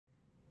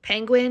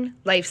Penguin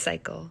Life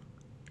Cycle.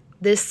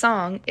 This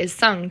song is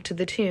sung to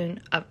the tune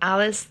of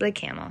Alice the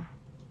Camel.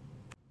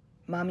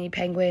 Mommy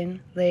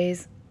penguin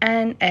lays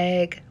an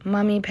egg.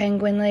 Mommy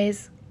penguin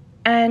lays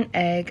an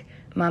egg.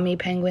 Mommy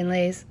penguin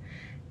lays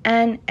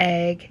an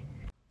egg.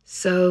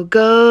 So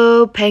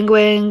go,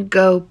 penguin,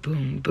 go,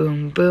 boom,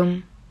 boom,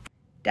 boom.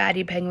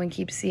 Daddy penguin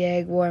keeps the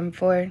egg warm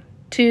for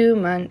 2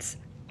 months.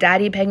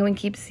 Daddy penguin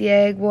keeps the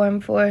egg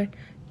warm for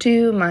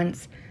 2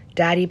 months.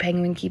 Daddy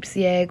penguin keeps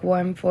the egg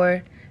warm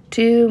for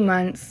 2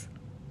 months.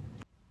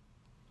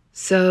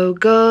 So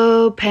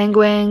go,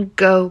 penguin,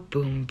 go,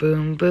 boom,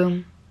 boom,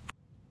 boom.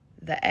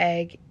 The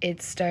egg,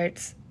 it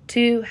starts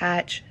to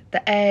hatch.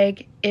 The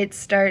egg, it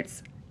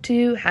starts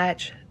to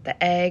hatch.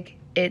 The egg,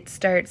 it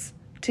starts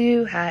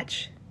to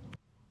hatch.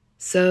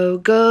 So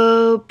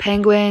go,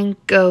 penguin,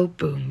 go,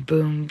 boom,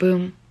 boom,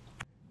 boom.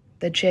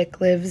 The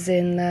chick lives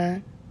in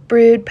the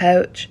brood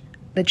pouch.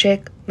 The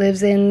chick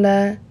lives in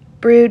the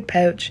brood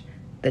pouch.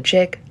 The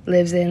chick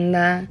lives in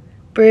the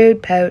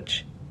brood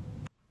pouch.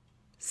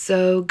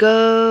 So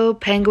go,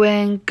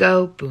 penguin,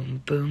 go,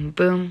 boom, boom,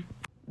 boom.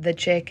 The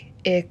chick,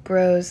 it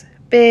grows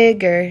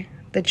bigger.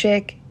 The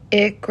chick,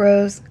 it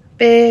grows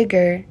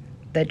bigger.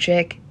 The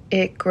chick,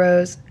 it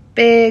grows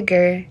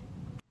bigger.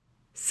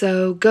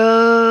 So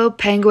go,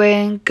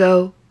 penguin,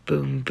 go,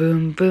 boom,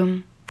 boom,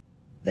 boom.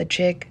 The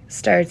chick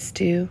starts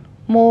to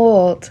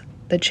molt.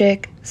 The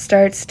chick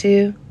starts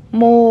to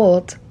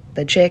molt.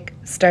 The chick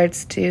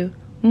starts to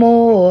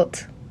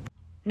molt.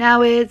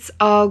 Now it's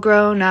all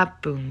grown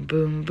up, boom,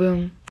 boom,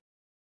 boom.